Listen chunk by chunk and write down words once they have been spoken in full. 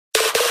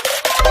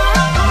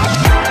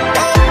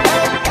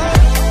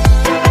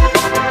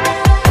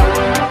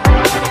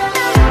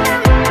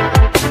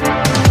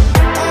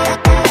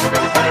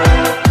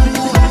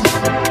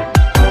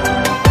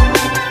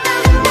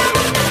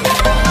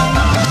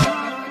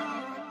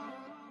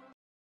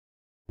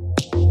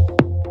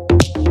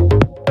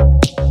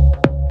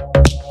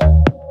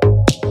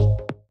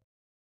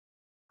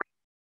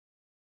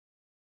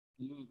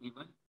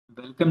everyone.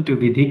 Welcome to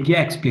Vidhigya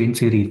Explained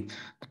series.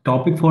 The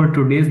topic for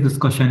today's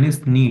discussion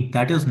is NEET,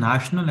 that is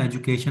National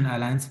Education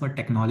Alliance for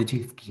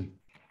Technology scheme.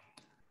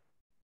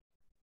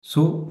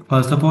 So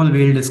first of all,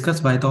 we'll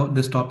discuss why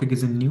this topic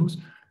is in news.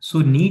 So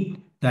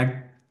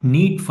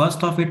NEET,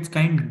 first of its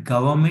kind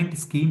government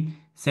scheme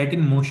set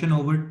in motion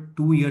over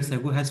 2 years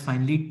ago, has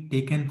finally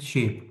taken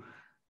shape,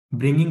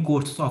 bringing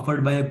courses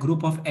offered by a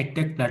group of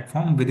edtech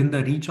platform within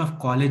the reach of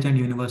college and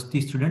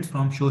university students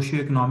from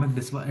socio-economic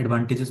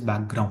disadvantages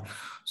background.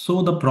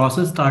 So the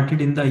process started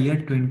in the year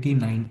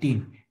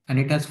 2019, and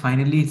it has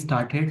finally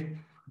started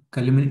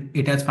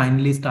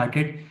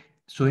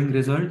showing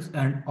results,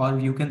 and or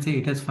you can say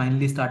it has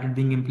finally started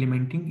being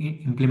implemented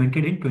in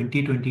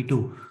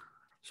 2022.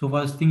 So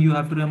first thing you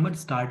have to remember,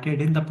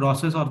 the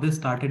process of this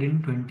started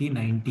in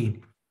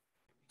 2019.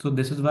 So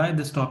this is why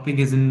this topic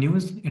is in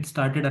news. It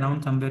started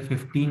around somewhere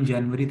 15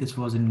 January. This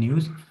was in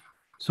news.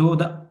 So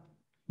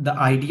the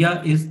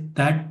idea is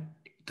that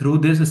through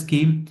this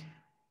scheme,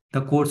 the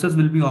courses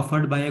will be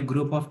offered by a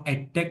group of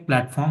edtech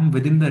platform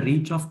within the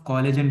reach of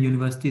college and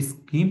university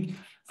scheme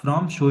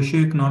from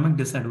socio-economic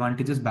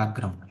disadvantages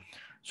background.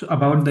 So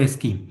about the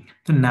scheme,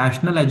 the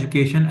National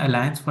Education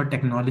Alliance for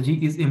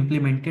Technology is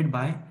implemented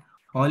by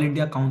All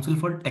India Council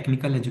for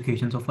Technical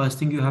Education. So first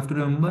thing you have to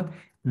remember,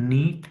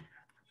 NEET.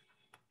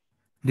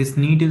 This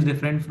NEET is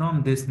different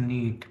from this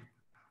NEET.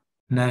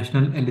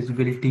 National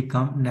Eligibility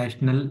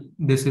National.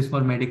 This is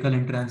for medical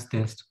entrance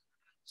test.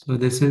 So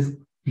this is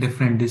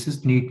different. This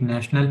is NEET,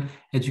 National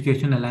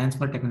Education Alliance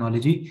for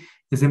Technology,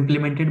 is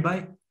implemented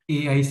by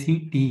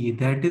AICTE,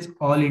 that is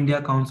All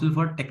India Council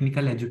for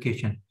Technical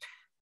Education.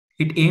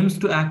 It aims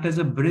to act as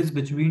a bridge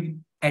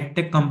between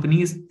edtech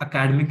companies,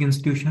 academic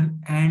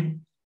institution, and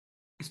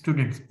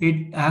students.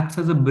 It acts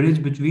as a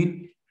bridge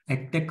between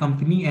edtech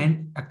company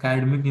and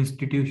academic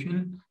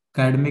institution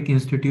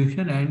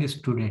and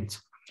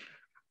students.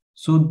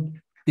 So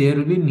there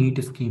will be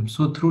NEET scheme.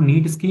 So through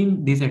NEET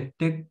scheme, this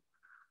edtech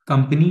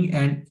company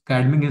and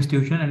academic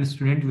institution and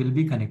student will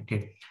be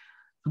connected.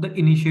 So the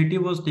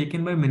initiative was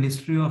taken by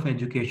Ministry of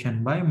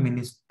Education.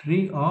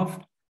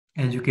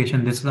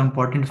 This is an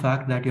important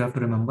fact that you have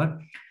to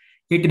remember.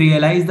 It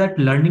realized that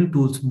learning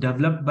tools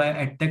developed by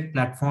edtech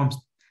platforms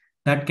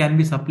that can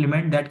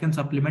supplement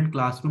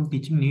classroom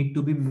teaching need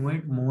to be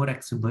more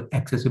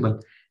accessible.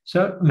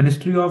 So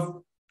Ministry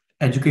of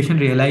Education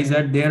realized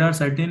that there are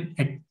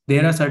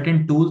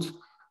certain tools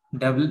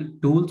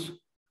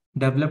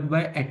developed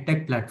by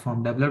edtech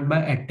platform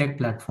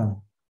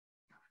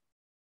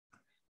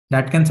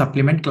that can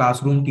supplement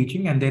classroom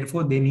teaching, and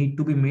therefore they need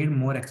to be made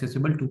more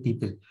accessible to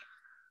people.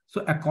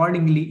 So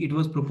accordingly, it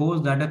was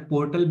proposed that a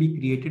portal be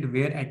created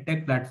where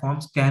edtech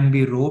platforms can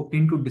be roped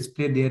in to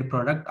display their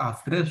product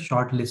after a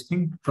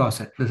shortlisting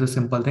process. This is a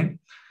simple thing.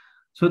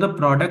 So the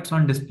products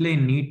on display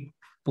in NEET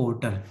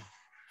portal.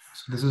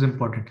 So this is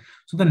important.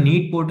 So the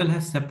NEET portal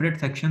has separate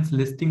sections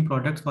listing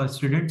products for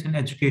students and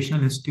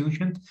educational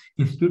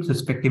institutes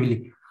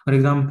respectively. For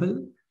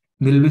example,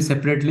 there will be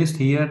separate list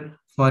here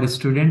for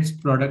students,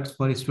 products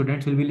for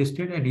students will be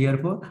listed, and here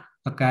for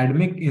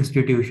academic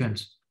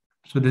institutions.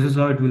 So this is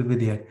how it will be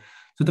there.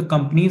 So the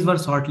companies were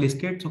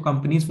shortlisted. So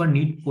companies for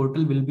NEET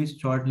portal will be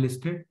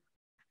shortlisted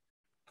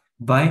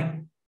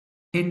by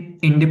an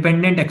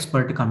independent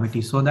expert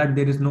committee so that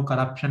there is no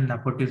corruption,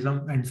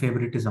 nepotism, and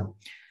favoritism.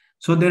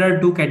 So there are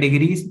two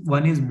categories.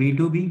 One is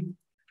B2B,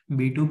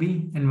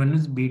 and one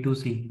is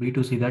B2C.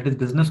 B2C, that is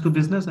business to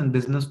business and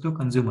business to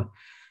consumer.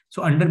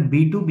 So under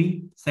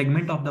B2B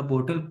segment of the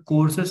portal,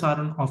 courses are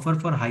on offer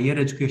for higher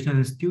educational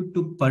institute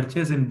to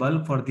purchase in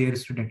bulk for their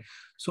student.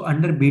 So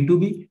under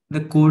B2B, the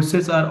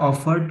courses are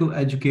offered to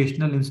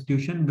educational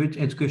institution, which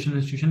educational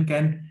institution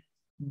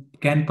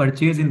can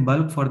purchase in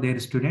bulk for their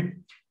student.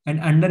 And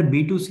under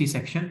B2C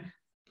section,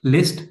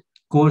 list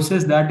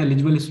courses that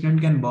eligible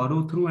student can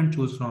borrow through and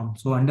choose from.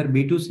 So under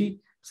B2C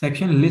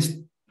section list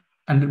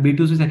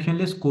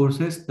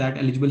courses that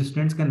eligible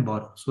students can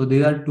borrow. So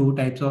there are two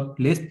types of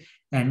list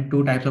and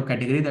two types of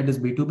category, that is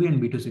B2B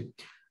and B2C.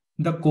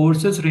 The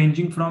courses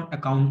ranging from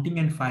accounting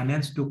and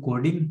finance to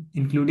coding,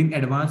 including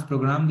advanced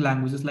program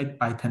languages like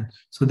Python.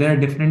 So there are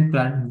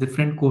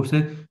different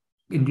courses,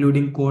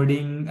 including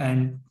coding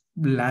and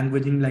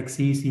languaging like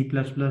C, C++,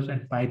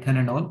 and Python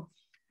and all.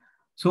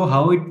 So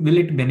how will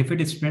it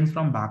benefit students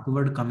from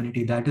backward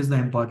community? That is the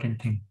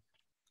important thing.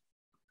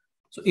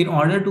 So in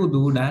order to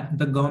do that,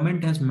 the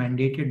government has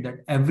mandated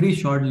that every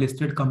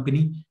shortlisted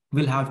company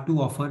will have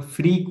to offer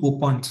free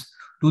coupons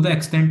to the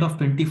extent of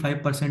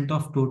 25%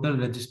 of total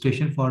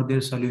registration for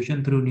their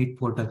solution through NEET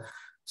portal.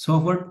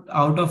 So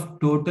out of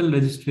total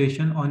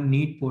registration on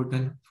NEET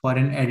portal for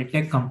an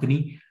edtech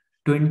company,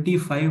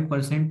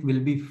 25%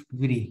 will be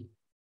free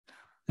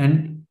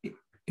and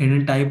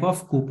in a type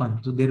of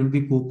coupon. So there will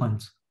be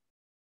coupons.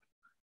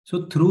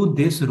 So through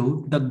this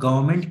route, the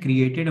government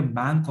created a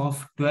bank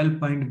of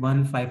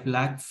 12.15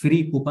 lakh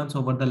free coupons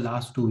over the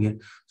last 2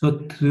 years.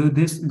 So through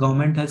this,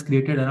 government has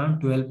created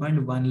around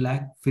 12.1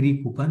 lakh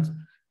free coupons,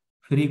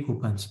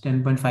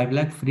 10.5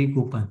 lakh free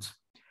coupons.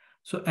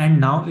 So, and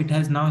now it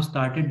has now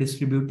started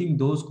distributing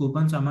those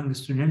coupons among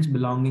students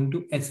belonging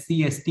to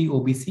SC, ST,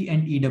 OBC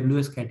and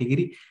EWS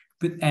category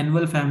with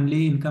annual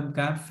family income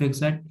cap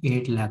fixed at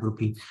 8 lakh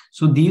rupees.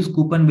 So these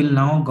coupon will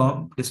now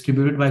go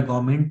distributed by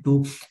government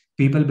to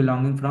people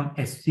belonging from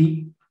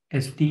SC,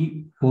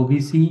 ST,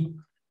 OBC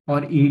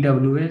or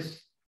EWS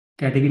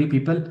category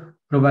people,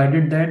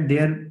 provided that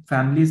their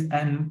families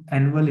and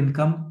annual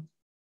income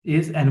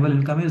is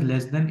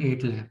less than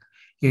 8 lakh.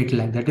 8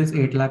 lakh, that is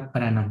 8 lakh per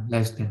annum,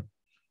 less than.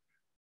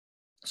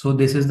 So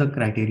this is the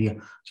criteria.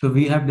 So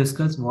we have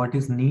discussed what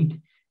is NEET.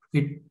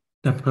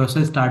 The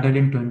process started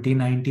in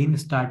 2019,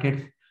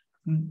 started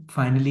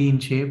finally in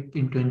shape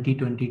in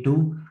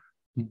 2022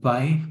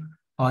 by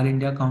All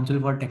India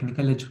Council for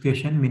Technical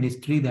Education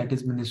Ministry, that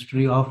is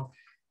Ministry of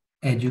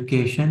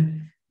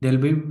Education.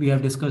 We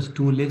have discussed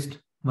two lists,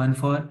 one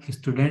for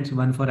students,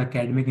 one for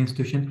academic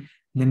institution.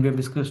 Then we have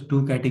discussed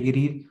two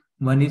categories.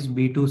 One is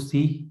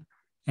B2C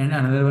and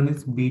another one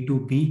is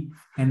B2B.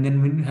 And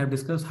then we have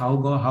discussed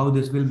how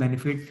this will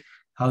benefit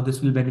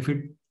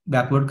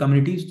backward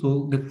communities.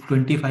 So the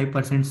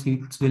 25%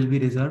 seats will be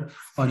reserved,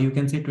 or you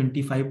can say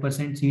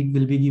 25% seat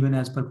will be given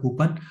as per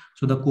coupon.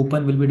 So the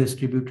coupon will be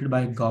distributed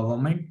by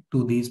government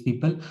to these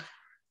people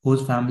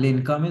whose family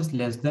income is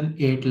less than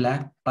 8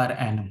 lakh per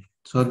annum.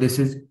 So this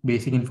is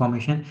basic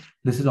information.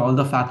 This is all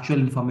the factual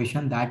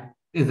information that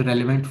is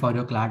relevant for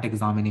your CLAT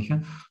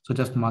examination. So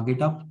just mark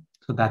it up.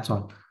 So that's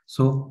all.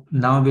 So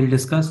now we'll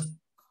discuss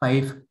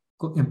 5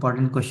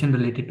 important questions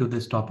related to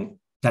this topic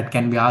that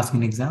can be asked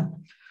in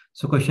exam.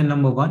 So question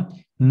number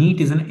 1, NEET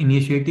is an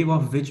initiative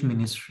of which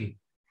ministry?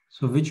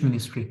 So which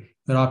ministry?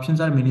 Your options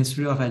are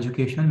Ministry of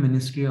Education,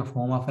 Ministry of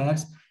Home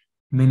Affairs,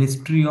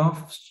 Ministry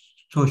of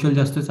Social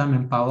Justice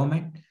and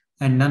Empowerment,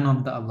 and none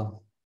of the above.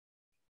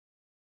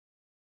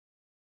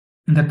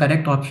 The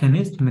correct option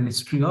is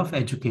Ministry of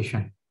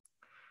Education.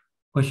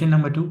 Question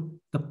number 2,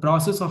 the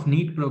process of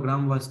NEET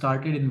program was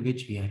started in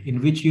which year?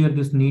 In which year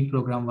this NEET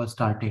program was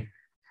started?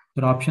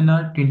 Your options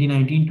are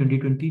 2019,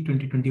 2020,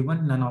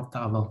 2021, none of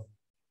the above.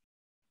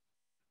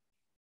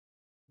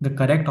 The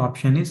correct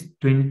option is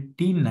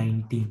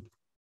 2019.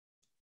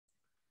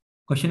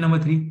 Question number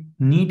 3,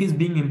 NEET is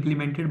being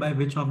implemented by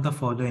which of the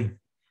following?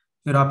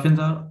 Your options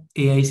are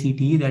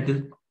AICTE, that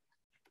is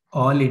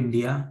All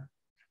India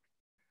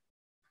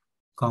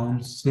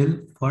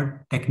Council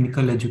for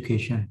Technical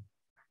Education.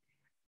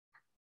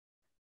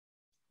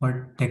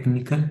 For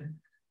technical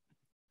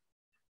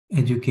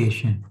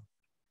education.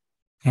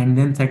 And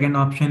then second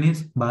option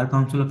is Bar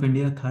Council of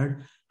India.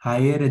 Third,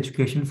 Higher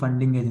Education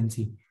Funding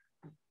Agency.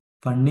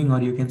 Funding,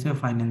 or you can say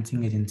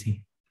financing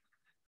agency.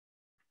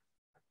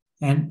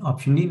 And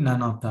option D,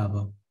 none of the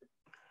above.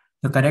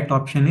 The correct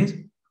option is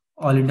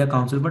All India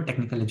Council for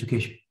Technical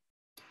Education.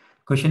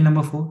 Question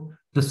number 4,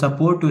 the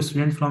support to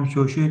students from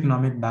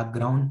socioeconomic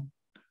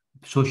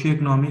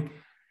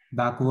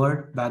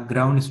backward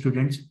background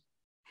students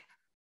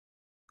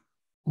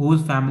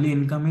whose family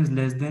income is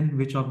less than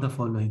which of the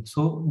following?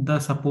 So the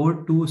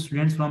support to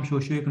students from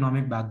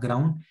socioeconomic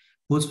background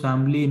whose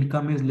family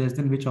income is less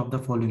than which of the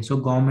following? So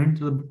government,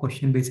 so the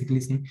question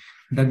basically saying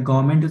the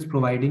government is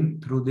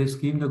providing through this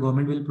scheme, the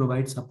government will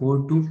provide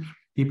support to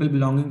people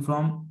belonging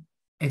from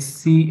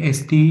SC,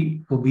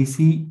 ST,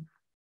 OBC,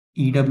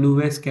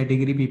 EWS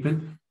category people,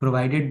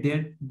 provided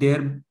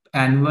their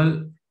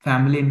annual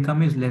family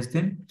income is less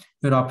than.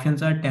 Your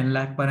options are 10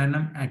 lakh per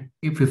annum,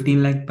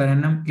 15 lakh per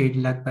annum, 8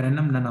 lakh per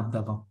annum, none of the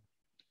above.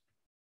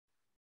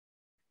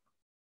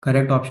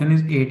 Correct option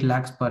is 8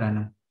 lakhs per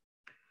annum.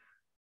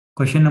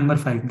 Question number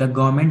 5, the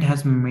government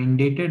has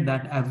mandated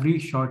that every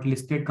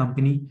shortlisted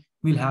company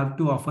will have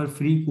to offer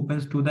free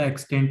coupons to the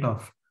extent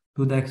of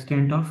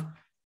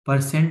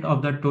percent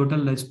of the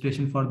total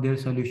registration for their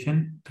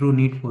solution through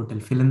NEET portal.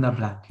 Fill in the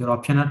blank. Your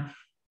option are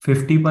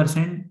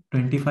 50%,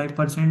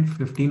 25%,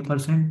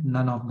 15%,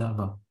 none of the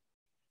above.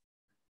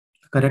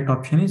 Correct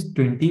option is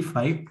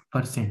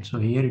 25%. So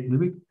here it will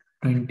be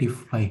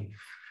 25.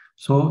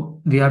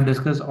 So we have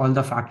discussed all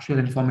the factual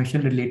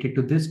information related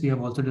to this. We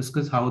have also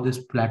discussed how this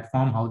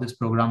platform, how this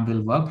program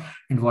will work,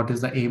 and what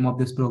is the aim of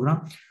this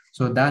program.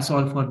 So that's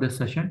all for this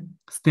session.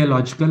 Stay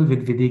logical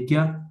with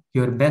Vidhigya,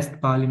 your best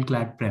pal in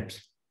CLAT Preps.